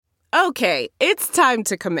Okay, it's time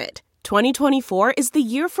to commit. 2024 is the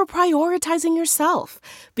year for prioritizing yourself.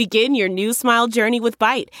 Begin your new smile journey with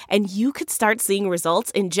Byte, and you could start seeing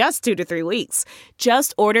results in just 2 to 3 weeks.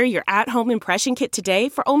 Just order your at-home impression kit today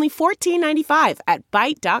for only $14.95 at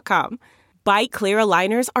Byte.com. Byte Clear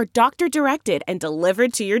aligners are doctor-directed and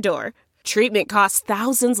delivered to your door. Treatment costs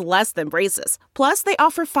thousands less than braces. Plus, they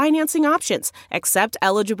offer financing options, accept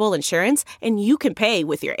eligible insurance, and you can pay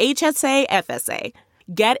with your HSA FSA.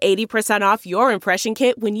 Get 80% off your impression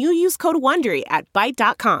kit when you use code WONDERY at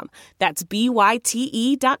Byte.com. That's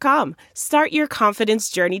BYTE.com. Start your confidence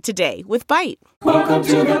journey today with Byte. Welcome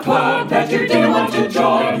to the club that you didn't want to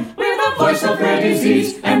join. We're the voice of rare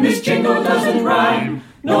disease, and this jingle doesn't rhyme.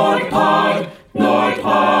 NordPod,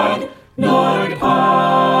 NordPod,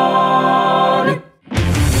 NordPod.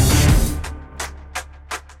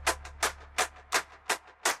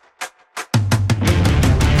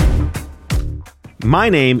 My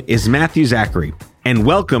name is Matthew Zachary, and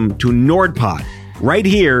welcome to NordPod, right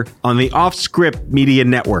here on the Off-Script Media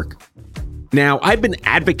Network. Now, I've been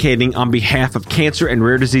advocating on behalf of cancer and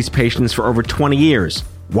rare disease patients for over 20 years.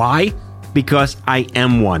 Why? Because I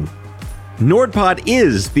am one. NordPod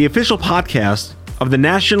is the official podcast of the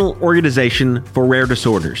National Organization for Rare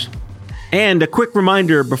Disorders. And a quick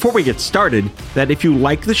reminder before we get started that if you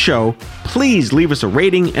like the show, please leave us a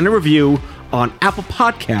rating and a review on Apple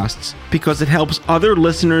Podcasts because it helps other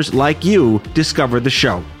listeners like you discover the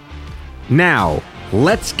show. Now,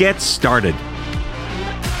 let's get started.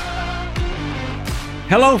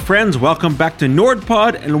 Hello, friends. Welcome back to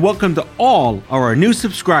NordPod, and welcome to all our new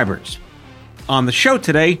subscribers. On the show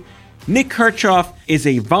today, Nick Kirchhoff is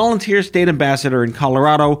a volunteer state ambassador in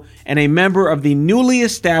Colorado and a member of the newly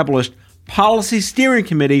established Policy Steering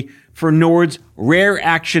Committee for NORD's Rare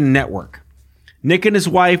Action Network. Nick and his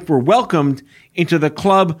wife were welcomed into the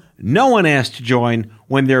club no one asked to join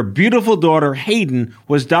when their beautiful daughter Hayden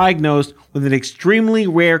was diagnosed with an extremely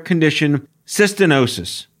rare condition,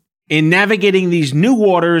 cystinosis. In navigating these new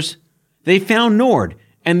waters, they found NORD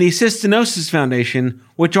and the Cystinosis Foundation,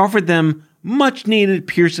 which offered them much-needed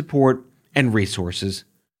peer support and resources.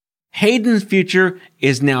 Hayden's future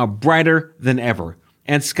is now brighter than ever,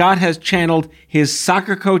 and Scott has channeled his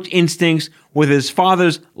soccer coach instincts with his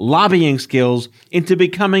father's lobbying skills into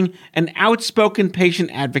becoming an outspoken patient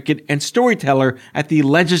advocate and storyteller at the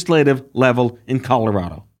legislative level in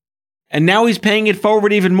Colorado. And now he's paying it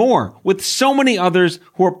forward even more with so many others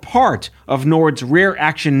who are part of NORD's Rare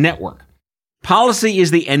Action Network. Policy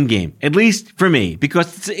is the end game, at least for me,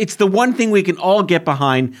 because it's the one thing we can all get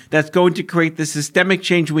behind that's going to create the systemic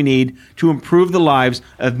change we need to improve the lives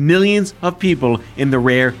of millions of people in the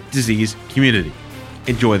rare disease community.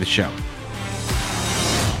 Enjoy the show.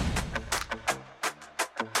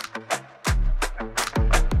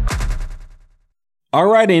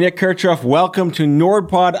 Alrighty, Nick Kirchhoff, welcome to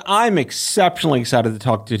NordPod. I'm exceptionally excited to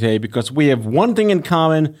talk to you today because we have one thing in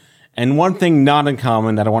common and one thing not in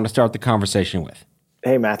common that I want to start the conversation with.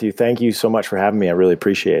 Hey, Matthew, thank you so much for having me. I really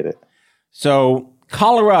appreciate it. So,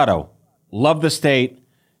 Colorado, love the state,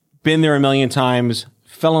 been there a million times,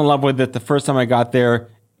 fell in love with it the first time I got there.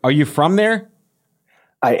 Are you from there?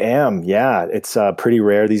 I am, yeah. It's pretty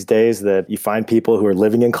rare these days that you find people who are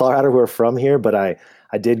living in Colorado who are from here, but I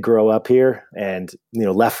did grow up here and,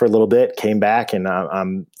 left for a little bit, came back, and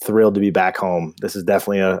I'm thrilled to be back home. This is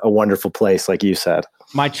definitely a wonderful place, like you said.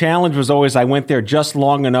 My challenge was always I went there just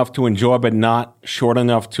long enough to enjoy, but not short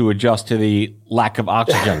enough to adjust to the lack of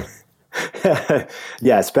oxygen.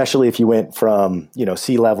 Yeah, especially if you went from,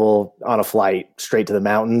 sea level on a flight straight to the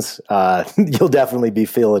mountains, you'll definitely be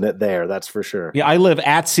feeling it there. That's for sure. Yeah, I live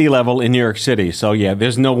at sea level in New York City. So yeah,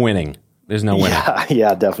 there's no winning. There's no winning.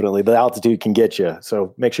 Yeah, definitely. The altitude can get you.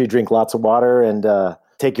 So make sure you drink lots of water and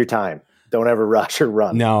take your time. Don't ever rush or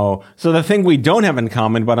run. No. So the thing we don't have in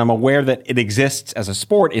common, but I'm aware that it exists as a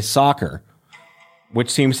sport, is soccer, which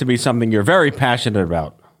seems to be something you're very passionate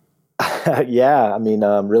about. Yeah. I mean,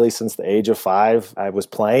 really since the age of 5, I was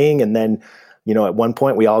playing. And then, at one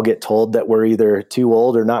point we all get told that we're either too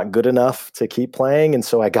old or not good enough to keep playing. And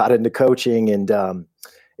so I got into coaching, and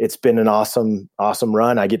it's been an awesome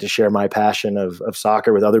run. I get to share my passion of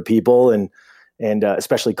soccer with other people and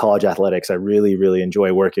especially college athletics. I really, really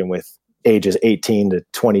enjoy working with ages 18 to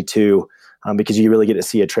 22 because you really get to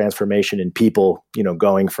see a transformation in people,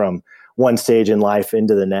 going from one stage in life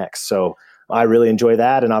into the next. So I really enjoy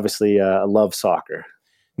that. And obviously I love soccer.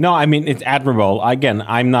 No, I mean, it's admirable. Again,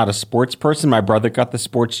 I'm not a sports person. My brother got the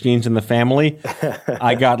sports genes in the family.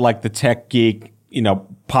 I got like the tech geek,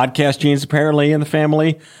 podcast genes apparently in the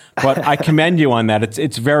family. But I commend you on that.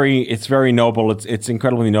 It's very noble. It's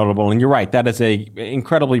incredibly notable. And you're right. That is a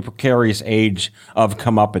incredibly precarious age of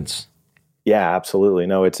comeuppance. Yeah, absolutely.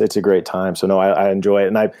 No, it's a great time. So no, I enjoy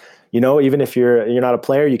it. And even if you're not a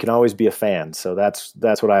player, you can always be a fan. So that's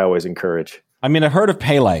what I always encourage. I mean, I've heard of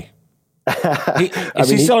Pele. Is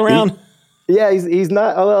he still around? He's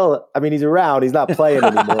not. Well, I mean, he's around. He's not playing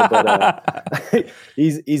anymore, but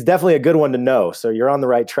he's definitely a good one to know. So you're on the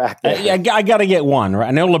right track there. I got to get one. Right?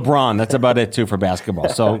 I know LeBron. That's about it too for basketball.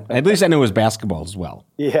 So at least I knew it was basketball as well.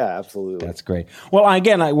 Yeah, absolutely. That's great. Well,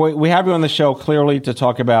 again, we have you on the show clearly to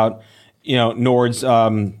talk about Nord's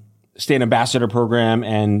State Ambassador Program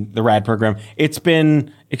and the RAD program. It's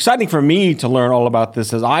been exciting for me to learn all about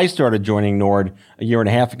this as I started joining Nord a year and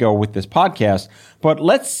a half ago with this podcast. But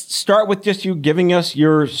let's start with just you giving us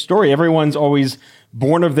your story. Everyone's always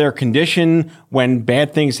born of their condition when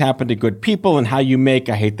bad things happen to good people and how you make,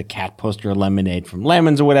 I hate the cat poster, lemonade from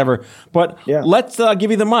lemons or whatever. But let's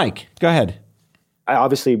give you the mic. Go ahead. I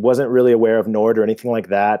obviously wasn't really aware of Nord or anything like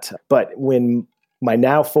that. But when my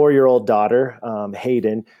now 4-year-old daughter,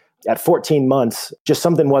 Hayden, at 14 months, just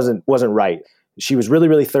something wasn't right. She was really,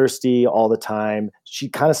 really thirsty all the time. She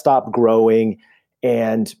kind of stopped growing.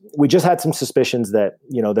 And we just had some suspicions that,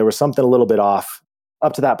 there was something a little bit off.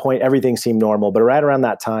 Up to that point, everything seemed normal. But right around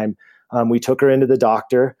that time, we took her into the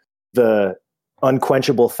doctor. The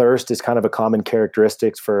unquenchable thirst is kind of a common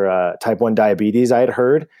characteristic for type 1 diabetes, I had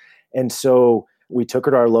heard. And so we took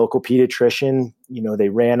her to our local pediatrician. They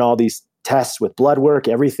ran all these tests with blood work.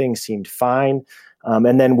 Everything seemed fine.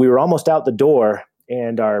 And then we were almost out the door,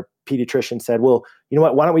 and our pediatrician said, well, you know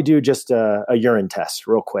what, why don't we do just a urine test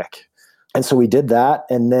real quick? And so we did that.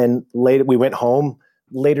 And then later we went home.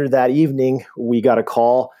 Later that evening, we got a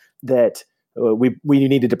call that we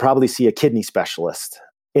needed to probably see a kidney specialist.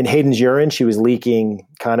 In Hayden's urine, she was leaking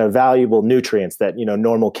kind of valuable nutrients that,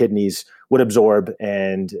 normal kidneys would absorb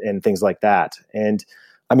and things like that. And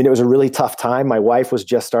I mean, it was a really tough time. My wife was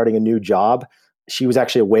just starting a new job. She was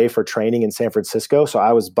actually away for training in San Francisco. So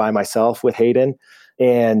I was by myself with Hayden.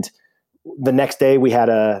 And the next day we had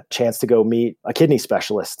a chance to go meet a kidney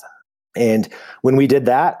specialist. And when we did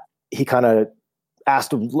that, he kind of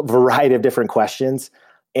asked a variety of different questions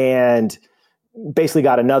and basically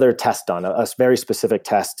got another test done, a very specific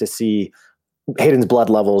test to see Hayden's blood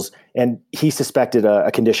levels. And he suspected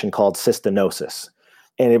a condition called cystinosis.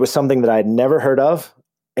 And it was something that I had never heard of.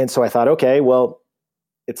 And so I thought, okay, well,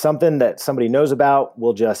 it's something that somebody knows about.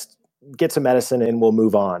 We'll just get some medicine and we'll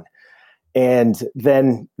move on. And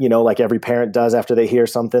then, like every parent does after they hear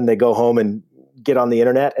something, they go home and get on the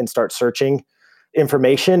internet and start searching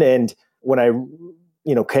information. And when I,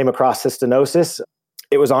 came across cystinosis,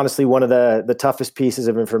 it was honestly one of the toughest pieces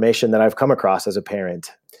of information that I've come across as a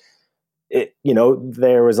parent.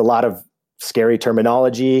 There was a lot of scary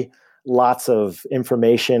terminology, lots of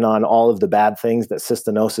information on all of the bad things that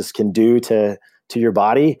cystinosis can do to your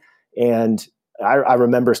body. And I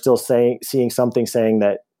remember still seeing something saying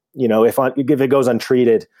that, if it goes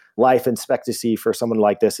untreated, life expectancy for someone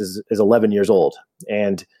like this is 11 years old.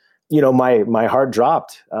 And, my heart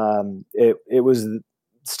dropped. It was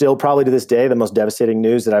still probably to this day, the most devastating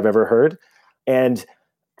news that I've ever heard. And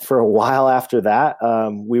for a while after that,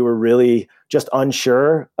 we were really just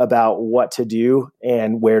unsure about what to do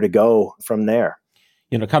and where to go from there.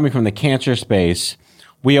 Coming from the cancer space,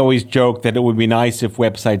 we always joke that it would be nice if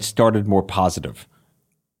websites started more positive.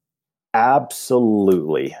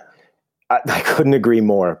 Absolutely. I couldn't agree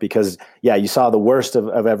more because, you saw the worst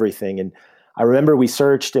of everything. And I remember we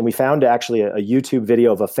searched and we found actually a YouTube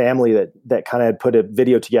video of a family that kind of had put a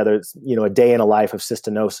video together, a day in a life of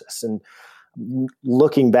cystinosis. And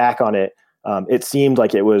looking back on it, it seemed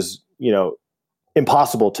like it was,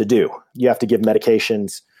 impossible to do. You have to give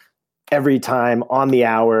medications every time on the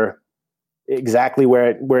hour, exactly where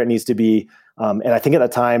it needs to be. And I think at the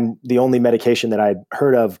time, the only medication that I'd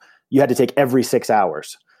heard of, you had to take every 6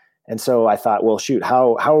 hours. And so I thought, well, shoot,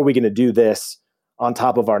 how are we going to do this on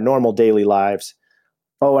top of our normal daily lives?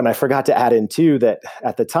 Oh, and I forgot to add in too, that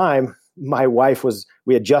at the time,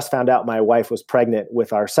 we had just found out my wife was pregnant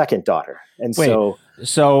with our second daughter. And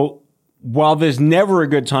so while there's never a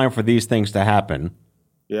good time for these things to happen, ...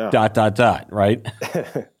 right?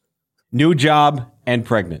 New job and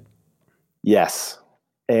pregnant. Yes.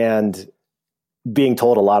 And being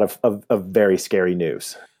told a lot of very scary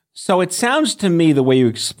news. So it sounds to me, the way you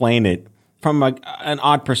explain it, from an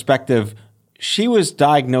odd perspective, she was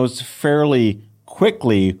diagnosed fairly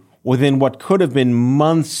quickly within what could have been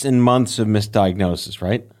months and months of misdiagnosis,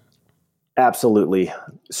 right? Absolutely.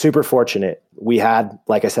 Super fortunate. We had,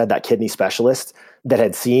 like I said, that kidney specialist that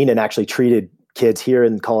had seen and actually treated kids here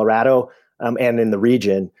in Colorado and in the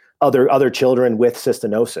region, other children with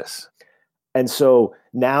cystinosis. And so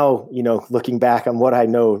now, looking back on what I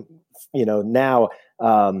know, now,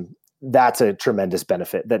 that's a tremendous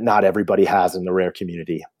benefit that not everybody has in the rare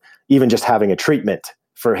community. Even just having a treatment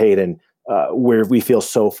for Hayden, where we feel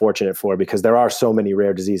so fortunate for, because there are so many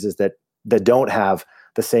rare diseases that don't have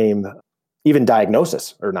the same even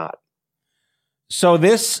diagnosis or not. So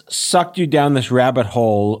this sucked you down this rabbit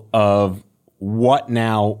hole of what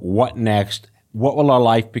now, what next, what will our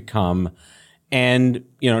life become? And,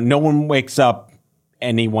 no one wakes up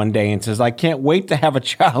any one day and says, I can't wait to have a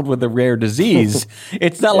child with a rare disease.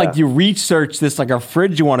 It's not like you researched this like a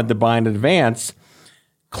fridge you wanted to buy in advance.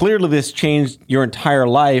 Clearly this changed your entire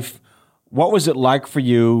life. What was it like for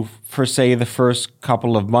you for, say, the first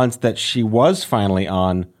couple of months that she was finally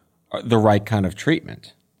on the right kind of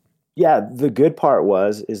treatment? Yeah, the good part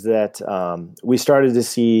is that we started to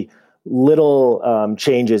see little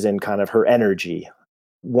changes in kind of her energy.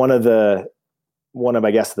 One of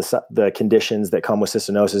I guess the conditions that come with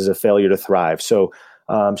cystinosis is a failure to thrive. So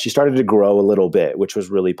she started to grow a little bit, which was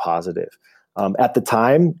really positive. At the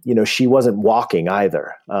time, she wasn't walking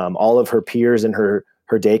either. All of her peers in her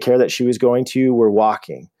daycare that she was going to were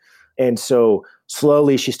walking. And so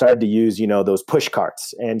slowly she started to use, those push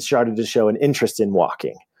carts and started to show an interest in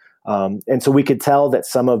walking. And so we could tell that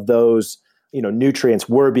some of those, nutrients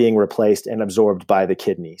were being replaced and absorbed by the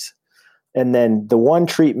kidneys. And then the one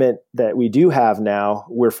treatment that we do have now,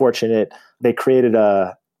 we're fortunate, they created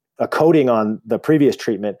a coating on the previous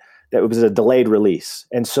treatment that was a delayed release.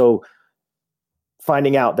 And so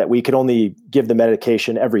finding out that we could only give the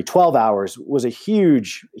medication every 12 hours was a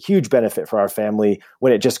huge, huge benefit for our family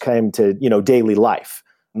when it just came to, daily life,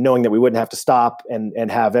 knowing that we wouldn't have to stop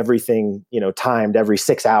and have everything, timed every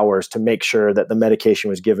 6 hours to make sure that the medication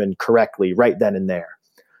was given correctly right then and there.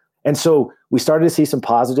 And so we started to see some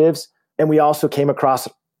positives. And we also came across,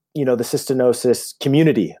 the cystinosis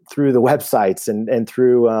community through the websites and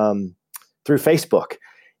through Facebook.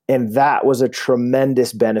 And that was a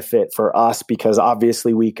tremendous benefit for us because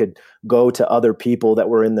obviously we could go to other people that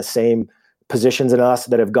were in the same positions as us,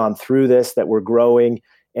 that have gone through this, that were growing,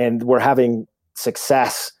 and we're having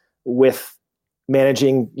success with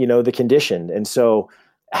managing, the condition. And so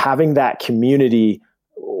having that community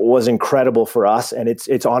was incredible for us. And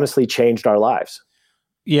it's honestly changed our lives.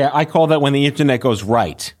 Yeah, I call that when the internet goes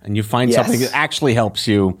right and you find something that actually helps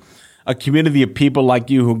you. A community of people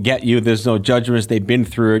like you who get you. There's no judgments. They've been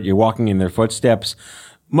through it. You're walking in their footsteps.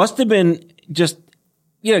 Must have been just,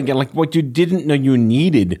 again, like what you didn't know you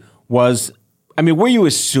needed was, were you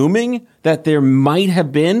assuming that there might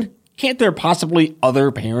have been, can't there possibly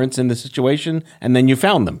other parents in the situation? And then you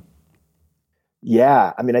found them.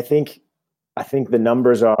 Yeah. I think the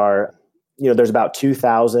numbers are, there's about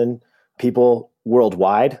 2,000 people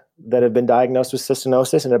worldwide that have been diagnosed with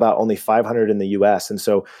cystinosis and about only 500 in the US. And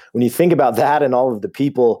so when you think about that and all of the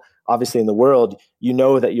people obviously in the world,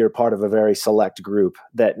 that you're part of a very select group,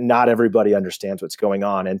 that not everybody understands what's going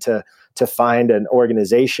on. And to find an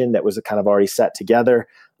organization that was kind of already set together,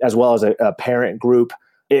 as well as a parent group,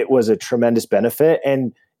 it was a tremendous benefit.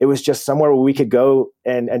 And it was just somewhere where we could go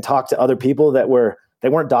and talk to other people they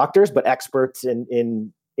weren't doctors, but experts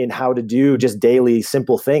in how to do just daily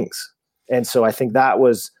simple things. And so I think that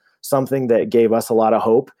was something that gave us a lot of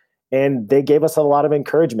hope, and they gave us a lot of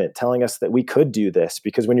encouragement, telling us that we could do this,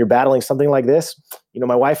 because when you're battling something like this,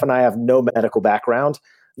 my wife and I have no medical background,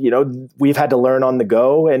 we've had to learn on the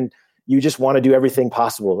go, and you just want to do everything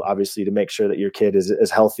possible, obviously, to make sure that your kid is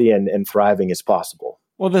as healthy and thriving as possible.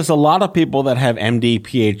 Well, there's a lot of people that have MD,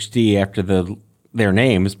 PhD after their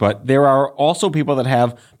names, but there are also people that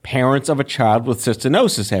have parents of a child with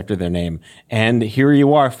cystinosis after their name. And here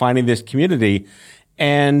you are finding this community.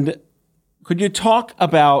 And could you talk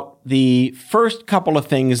about the first couple of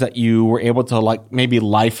things that you were able to maybe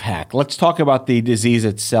life hack? Let's talk about the disease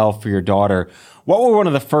itself for your daughter. What were one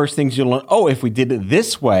of the first things you learned? Oh, if we did it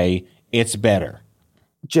this way, it's better.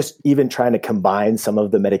 Just even trying to combine some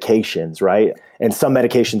of the medications, right? And some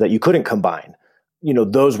medications that you couldn't combine.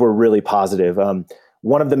 Those were really positive.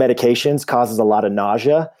 One of the medications causes a lot of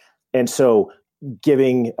nausea. And so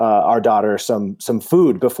giving our daughter some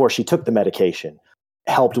food before she took the medication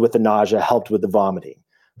helped with the nausea, helped with the vomiting.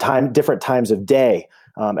 Different times of day.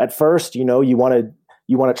 At first, you want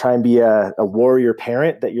to try and be a warrior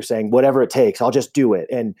parent, that you're saying, whatever it takes, I'll just do it.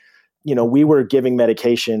 And, we were giving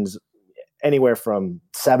medications anywhere from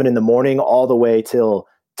 7 a.m. all the way till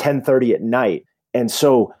 10:30 at night. And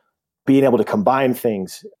so being able to combine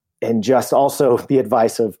things, and just also the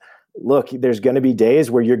advice of, look, there's going to be days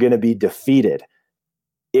where you're going to be defeated.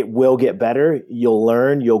 It will get better. You'll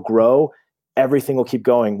learn, you'll grow. everything will keep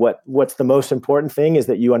going. What's the most important thing is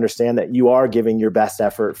that you understand that you are giving your best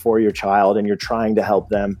effort for your child and you're trying to help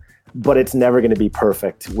them, but it's never going to be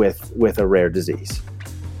perfect with a rare disease.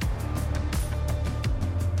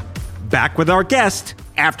 Back with our guest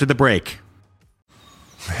after the break.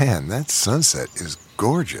 Man, that sunset is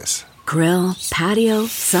gorgeous. Grill, patio,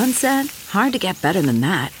 sunset. Hard to get better than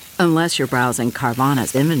that. Unless you're browsing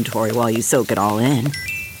Carvana's inventory while you soak it all in.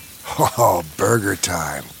 Oh, burger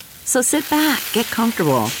time. So sit back, get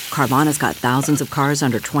comfortable. Carvana's got thousands of cars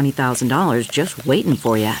under $20,000 just waiting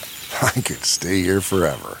for you. I could stay here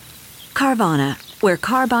forever. Carvana, where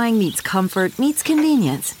car buying meets comfort meets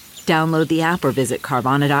convenience. Download the app or visit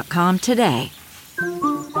Carvana.com today.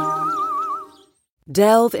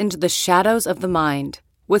 Delve into the shadows of the mind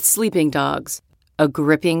with Sleeping Dogs, a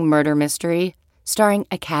gripping murder mystery starring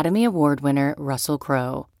Academy Award winner Russell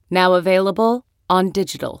Crowe. Now available on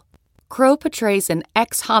digital. Crowe portrays an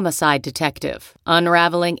ex-homicide detective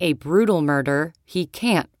unraveling a brutal murder he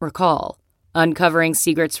can't recall. Uncovering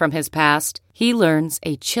secrets from his past, he learns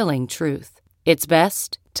a chilling truth. It's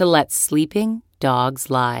best to let sleeping dogs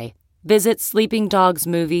lie. Visit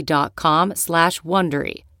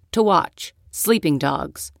sleepingdogsmovie.com/Wondery to watch Sleeping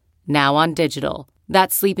Dogs, now on digital.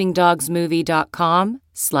 That's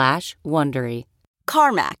sleepingdogsmovie.com/Wondery.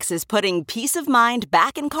 CarMax is putting peace of mind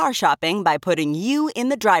back in car shopping by putting you in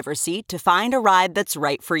the driver's seat to find a ride that's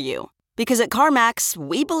right for you. Because at CarMax,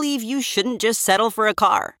 we believe you shouldn't just settle for a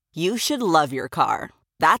car. You should love your car.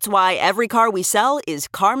 That's why every car we sell is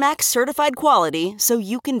CarMax certified quality, so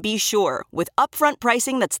you can be sure with upfront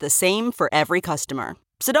pricing that's the same for every customer.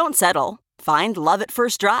 So don't settle. Find love at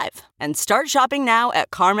first drive and start shopping now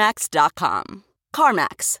at CarMax.com.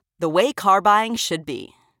 CarMax, the way car buying should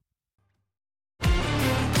be.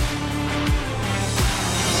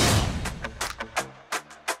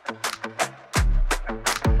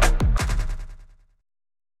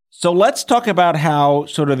 So let's talk about how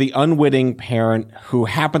sort of the unwitting parent who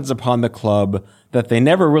happens upon the club that they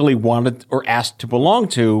never really wanted or asked to belong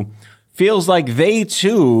to feels like they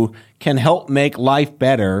too can help make life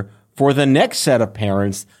better for the next set of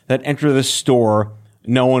parents that enter the store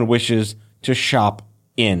no one wishes to shop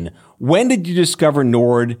in. When did you discover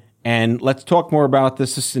Nord? And let's talk more about the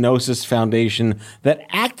Cystinosis Foundation that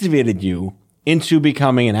activated you into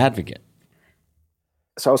becoming an advocate.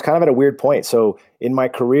 So I was kind of at a weird point. So in my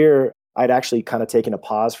career, I'd actually kind of taken a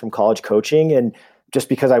pause from college coaching, and just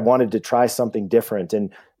because I wanted to try something different. And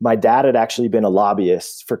my dad had actually been a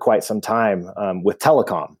lobbyist for quite some time with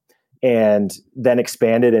telecom, and then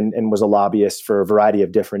expanded and was a lobbyist for a variety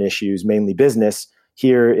of different issues, mainly business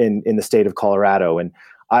here in the state of Colorado. And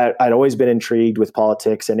I'd always been intrigued with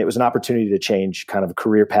politics, and it was an opportunity to change kind of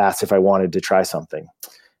career paths if I wanted to try something.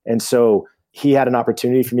 And so he had an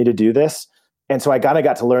opportunity for me to do this. And so I kind of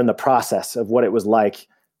got to learn the process of what it was like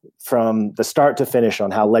from the start to finish on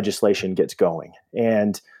how legislation gets going.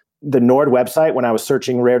 And the Nord website, when I was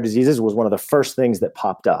searching rare diseases, was one of the first things that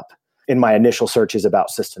popped up in my initial searches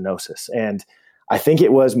about cystinosis. And I think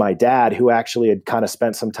it was my dad who actually had kind of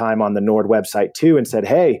spent some time on the Nord website too and said,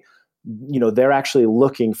 hey, they're actually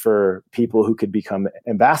looking for people who could become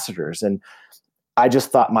ambassadors. And I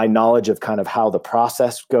just thought my knowledge of kind of how the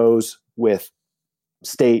process goes with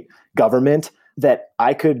state government, that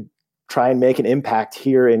I could try and make an impact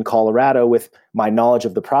here in Colorado with my knowledge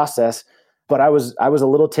of the process. But I was a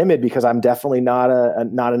little timid because I'm definitely not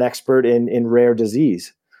an expert in rare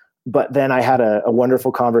disease. But then I had a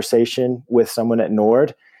wonderful conversation with someone at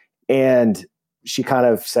Nord, and she kind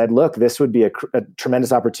of said, look, this would be a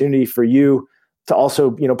tremendous opportunity for you to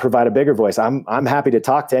also, provide a bigger voice. I'm happy to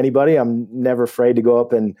talk to anybody. I'm never afraid to go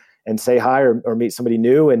up and say hi or meet somebody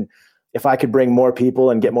new. And if I could bring more people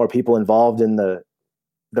and get more people involved in the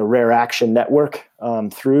Rare Action Network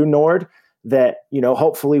through Nord, that,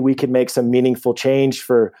 hopefully we could make some meaningful change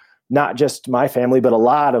for not just my family, but a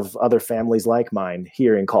lot of other families like mine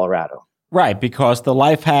here in Colorado. Right, because the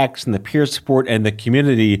life hacks and the peer support and the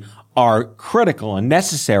community are critical and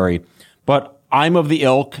necessary. But I'm of the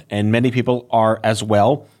ilk, and many people are as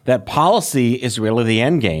well, that policy is really the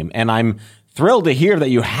end game. And I'm thrilled to hear that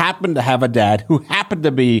you happen to have a dad who happened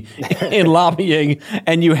to be in lobbying,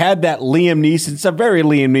 and you had that Liam Neeson, it's a very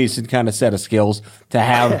Liam Neeson kind of set of skills to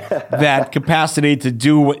have that capacity to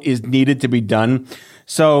do what is needed to be done.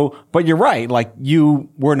 So, but you're right, like you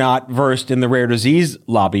were not versed in the rare disease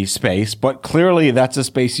lobby space, but clearly that's a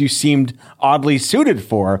space you seemed oddly suited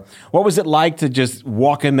for. What was it like to just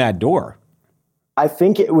walk in that door? I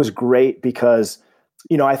think it was great because,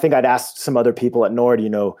 I think I'd asked some other people at Nord,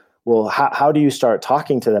 well, how do you start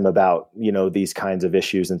talking to them about, these kinds of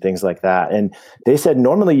issues and things like that? And they said,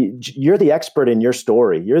 normally you're the expert in your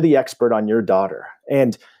story. You're the expert on your daughter.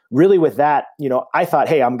 And really with that, I thought,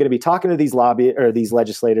 hey, I'm going to be talking to these these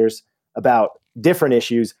legislators about different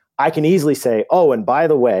issues. I can easily say, oh, and by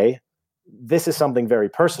the way, this is something very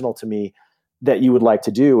personal to me that you would like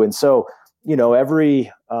to do. And so,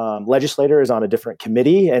 every legislator is on a different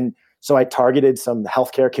committee. And so I targeted some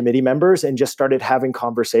healthcare committee members and just started having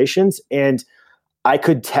conversations. And I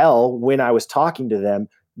could tell when I was talking to them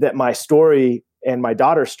that my story and my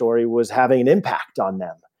daughter's story was having an impact on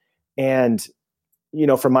them. And,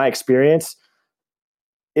 from my experience,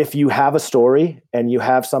 if you have a story and you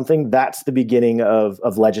have something, that's the beginning of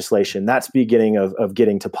legislation. That's the beginning of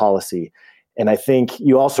getting to policy. And I think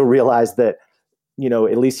you also realize that,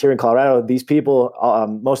 at least here in Colorado, these people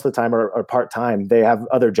most of the time are part-time. They have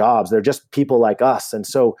other jobs. They're just people like us. And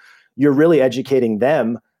so you're really educating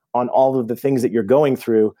them on all of the things that you're going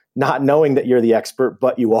through, not knowing that you're the expert,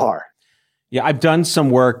 but you are. Yeah, I've done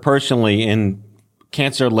some work personally in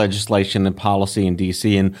cancer legislation and policy in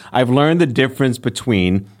DC, and I've learned the difference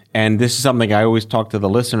between, and this is something I always talk to the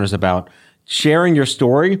listeners about, sharing your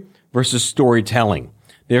story versus storytelling.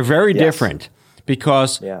 They're very different.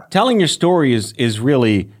 Because telling your story is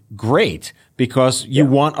really great because you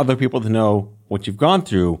want other people to know what you've gone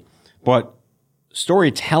through. But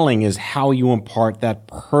storytelling is how you impart that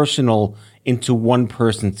personal into one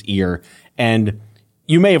person's ear. And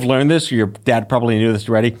you may have learned this, or your dad probably knew this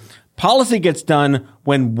already. Policy gets done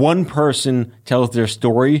when one person tells their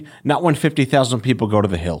story, not when 50,000 people go to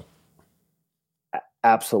the Hill.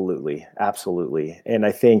 Absolutely. Absolutely. And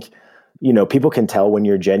I think people can tell when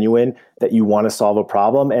you're genuine that you want to solve a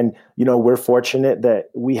problem. And, we're fortunate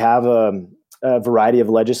that we have a variety of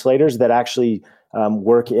legislators that actually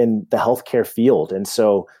work in the healthcare field. And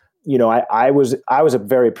so, I was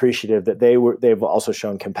very appreciative that they've also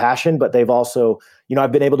shown compassion, but they've also,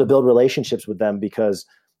 I've been able to build relationships with them because,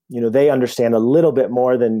 they understand a little bit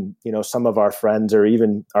more than, some of our friends or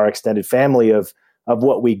even our extended family of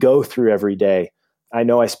what we go through every day. I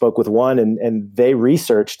know I spoke with one and they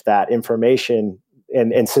researched that information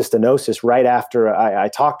and cystinosis right after I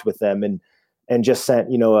talked with them and just sent,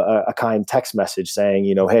 a kind text message saying,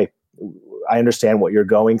 hey, I understand what you're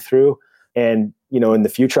going through. And, in the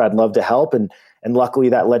future, I'd love to help. And luckily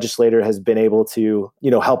that legislator has been able to,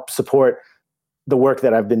 help support the work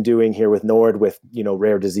that I've been doing here with NORD with,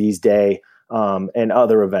 Rare Disease Day and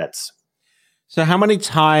other events. So how many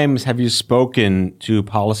times have you spoken to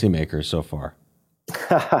policymakers so far?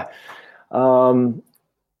 Quite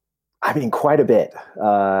a bit.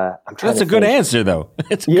 That's a good answer, though.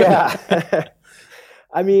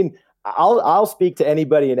 I'll speak to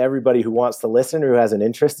anybody and everybody who wants to listen or who has an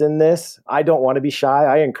interest in this. I don't want to be shy.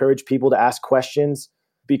 I encourage people to ask questions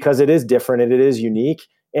because it is different and it is unique.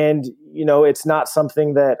 And, it's not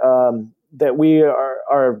something that we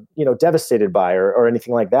are devastated by or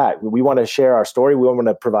anything like that. We want to share our story. We want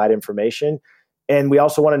to provide information. And we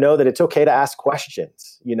also want to know that it's okay to ask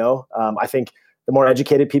questions. I think the more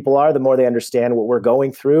educated people are, the more they understand what we're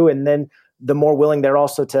going through. And then the more willing they're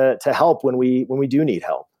also to help when we do need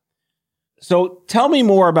help. So tell me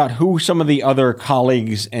more about who some of the other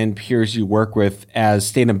colleagues and peers you work with as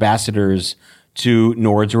state ambassadors to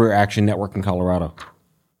NORD's Rare Action Network in Colorado.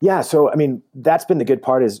 Yeah. So, that's been the good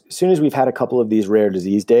part is as soon as we've had a couple of these rare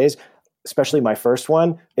disease days, especially my first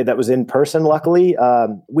one that was in person, luckily,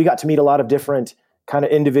 we got to meet a lot of different kind of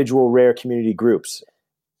individual rare community groups.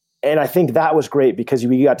 And I think that was great because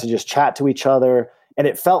we got to just chat to each other. And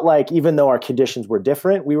it felt like even though our conditions were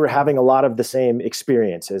different, we were having a lot of the same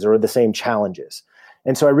experiences or the same challenges.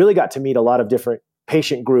 And so I really got to meet a lot of different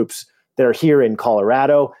patient groups that are here in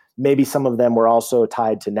Colorado. Maybe some of them were also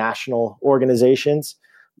tied to national organizations.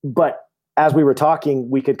 But as we were talking,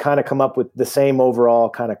 we could kind of come up with the same overall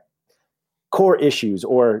kind of core issues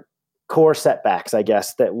or core setbacks, I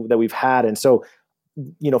guess, that we've had. And so,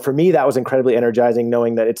 for me, that was incredibly energizing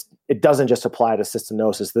knowing that it doesn't just apply to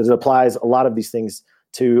cystinosis. It applies a lot of these things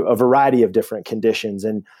to a variety of different conditions.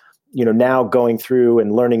 And, now going through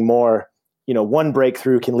and learning more, one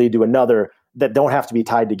breakthrough can lead to another that don't have to be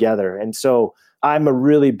tied together. And so I'm a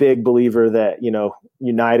really big believer that,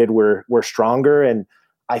 united, we're stronger. And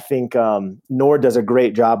I think NORD does a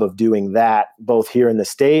great job of doing that, both here in the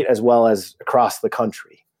state as well as across the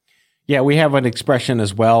country. Yeah, we have an expression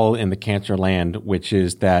as well in the cancer land, which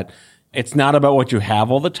is that it's not about what you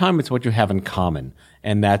have all the time, it's what you have in common.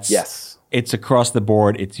 And that's, it's across the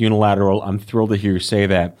board, it's unilateral. I'm thrilled to hear you say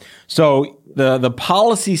that. So the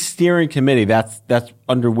policy steering committee, that's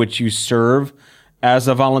under which you serve as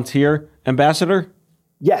a volunteer ambassador?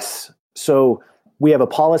 Yes. So we have a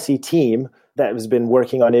policy team that has been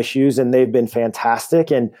working on issues, and they've been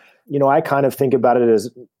fantastic. And, I kind of think about it as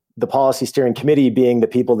the policy steering committee being the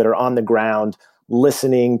people that are on the ground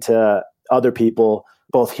listening to other people,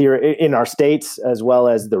 both here in our states as well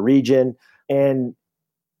as the region. And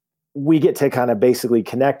we get to kind of basically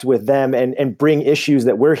connect with them and bring issues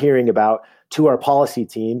that we're hearing about to our policy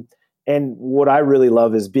team. And what I really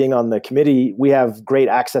love is being on the committee, we have great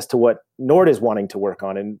access to what NORD is wanting to work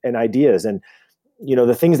on and ideas. And,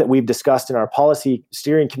 the things that we've discussed in our policy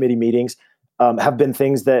steering committee meetings have been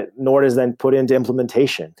things that NORD has then put into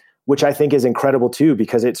implementation, which I think is incredible too,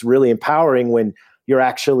 because it's really empowering when you're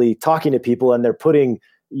actually talking to people and they're putting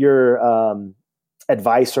your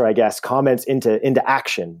advice or, I guess, comments into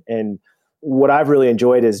action. And what I've really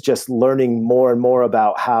enjoyed is just learning more and more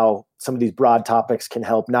about how some of these broad topics can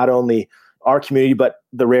help not only our community, but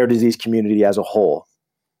the rare disease community as a whole.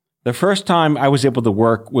 The first time I was able to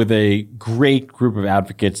work with a great group of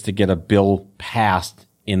advocates to get a bill passed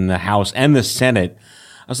in the House and the Senate,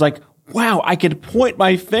 I was like, wow, I could point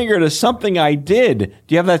my finger to something I did.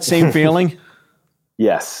 Do you have that same feeling?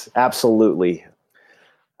 Yes, absolutely.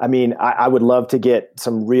 I mean, I would love to get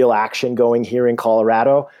some real action going here in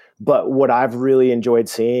Colorado, but what I've really enjoyed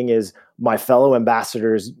seeing is my fellow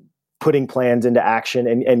ambassadors putting plans into action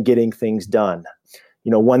and getting things done.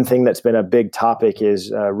 One thing that's been a big topic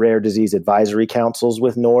is rare disease advisory councils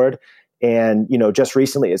with NORD. And, just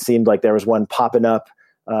recently, it seemed like there was one popping up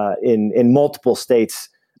in multiple states.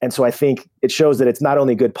 And so I think it shows that it's not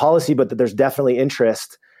only good policy, but that there's definitely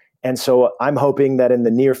interest. And so I'm hoping that in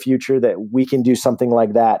the near future that we can do something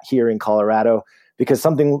like that here in Colorado, because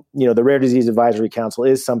the Rare Disease Advisory Council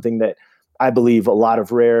is something that I believe a lot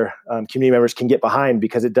of rare community members can get behind,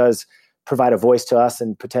 because it does provide a voice to us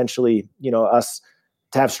and potentially, us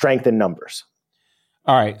to have strength in numbers.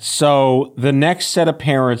 All right. So the next set of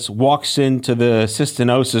parents walks into the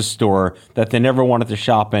cystinosis store that they never wanted to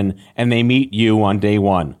shop in, and they meet you on day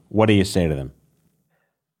one. What do you say to them?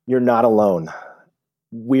 You're not alone.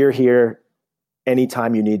 We're here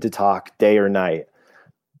anytime you need to talk, day or night.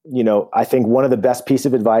 I think one of the best piece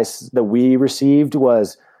of advice that we received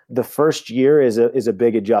was the first year is a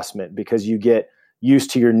big adjustment, because you get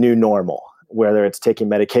used to your new normal, whether it's taking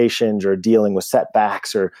medications or dealing with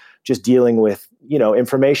setbacks or just dealing with,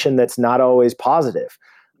 information that's not always positive.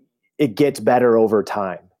 It gets better over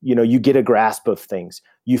time. You get a grasp of things.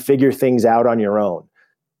 You figure things out on your own.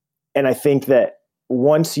 And I think that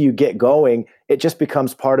once you get going, it just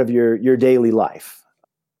becomes part of your daily life.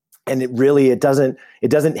 And it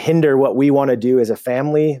doesn't hinder what we want to do as a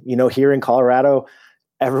family. Here in Colorado,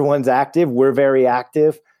 everyone's active. We're very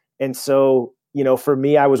active. And so, for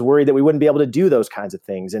me, I was worried that we wouldn't be able to do those kinds of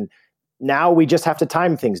things. And now we just have to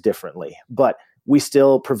time things differently. But we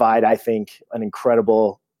still provide, I think, an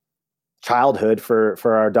incredible childhood for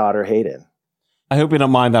our daughter, Hayden. I hope you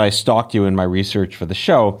don't mind that I stalked you in my research for the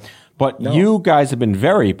show, but no. You guys have been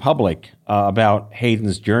very public about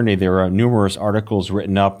Hayden's journey. There are numerous articles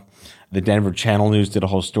written up. The Denver Channel News did a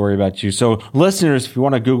whole story about you. So listeners, if you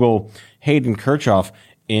want to Google Hayden Kirchhoff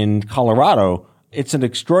in Colorado, it's an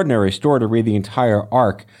extraordinary story to read the entire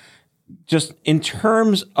arc. Just in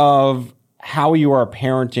terms of how you are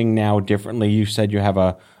parenting now differently, you said you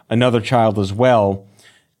have another child as well.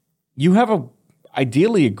 You have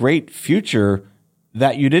ideally a great future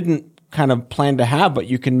that you didn't kind of plan to have, but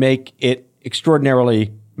you can make it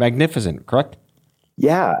extraordinarily magnificent, correct?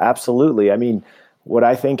 Yeah, absolutely. I mean, what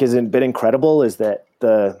I think has been incredible is that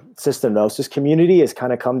the cystinosis community has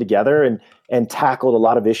kind of come together and tackled a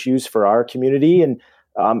lot of issues for our community. And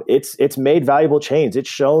it's made valuable change. It's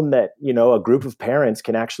shown that, a group of parents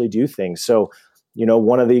can actually do things. So,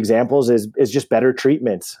 one of the examples is just better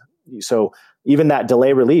treatments. So even that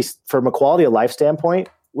delay release from a quality of life standpoint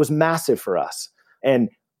was massive for us. And,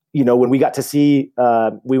 when we got to see,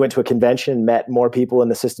 we went to a convention, met more people in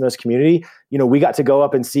the cystinosis community, we got to go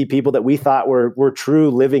up and see people that we thought were true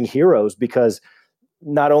living heroes, because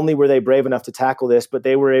not only were they brave enough to tackle this, but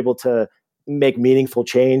they were able to make meaningful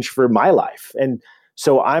change for my life. And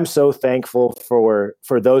so I'm so thankful for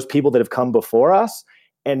those people that have come before us.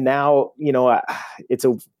 And now, it's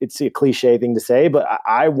a cliche thing to say, but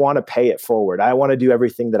I want to pay it forward. I want to do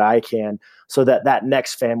everything that I can so that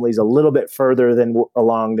next family is a little bit further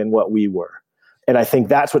along than what we were. And I think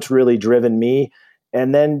that's what's really driven me.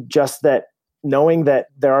 And then just that knowing that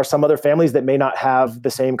there are some other families that may not have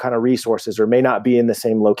the same kind of resources or may not be in the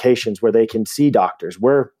same locations where they can see doctors.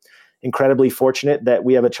 We're incredibly fortunate that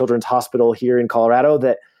we have a children's hospital here in Colorado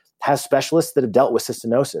that has specialists that have dealt with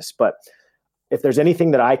cystinosis. But if there's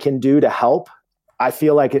anything that I can do to help, I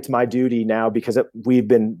feel like it's my duty now, because we've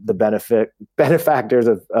been the benefactors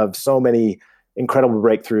of so many incredible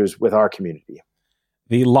breakthroughs with our community.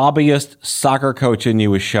 The lobbyist soccer coach in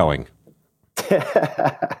you is showing.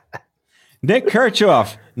 Nick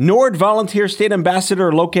Kirchhoff, Nord Volunteer State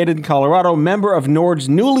Ambassador located in Colorado, member of Nord's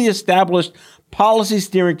newly established Policy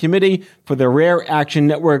Steering Committee for the Rare Action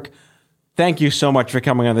Network. Thank you so much for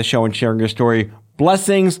coming on the show and sharing your story.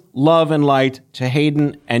 Blessings, love, and light to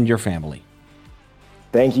Hayden and your family.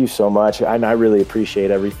 Thank you so much. And I really appreciate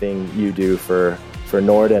everything you do for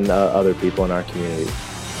Nord and other people in our community.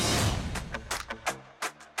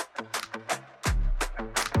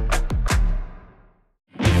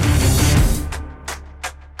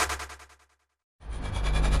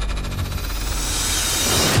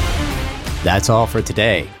 That's all for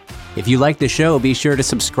today. If you like the show, be sure to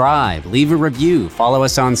subscribe, leave a review, follow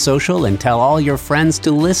us on social, and tell all your friends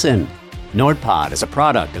to listen. NordPod is a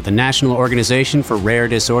product of the National Organization for Rare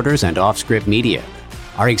Disorders and Offscript Media.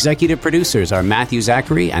 Our executive producers are Matthew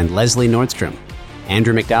Zachary and Leslie Nordstrom.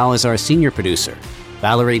 Andrew McDowell is our senior producer.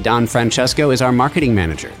 Valerie Don Francesco is our marketing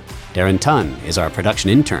manager. Darren Tunn is our production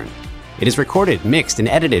intern. It is recorded, mixed, and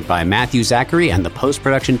edited by Matthew Zachary and the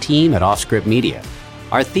post-production team at Offscript Media.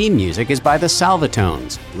 Our theme music is by the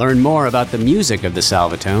Salvatones. Learn more about the music of the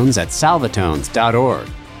Salvatones at salvatones.org.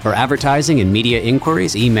 For advertising and media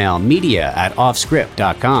inquiries, email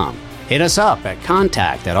media@offscript.com. Hit us up at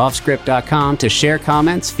contact@offscript.com to share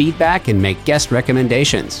comments, feedback, and make guest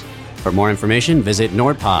recommendations. For more information, visit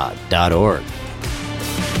nordpod.org.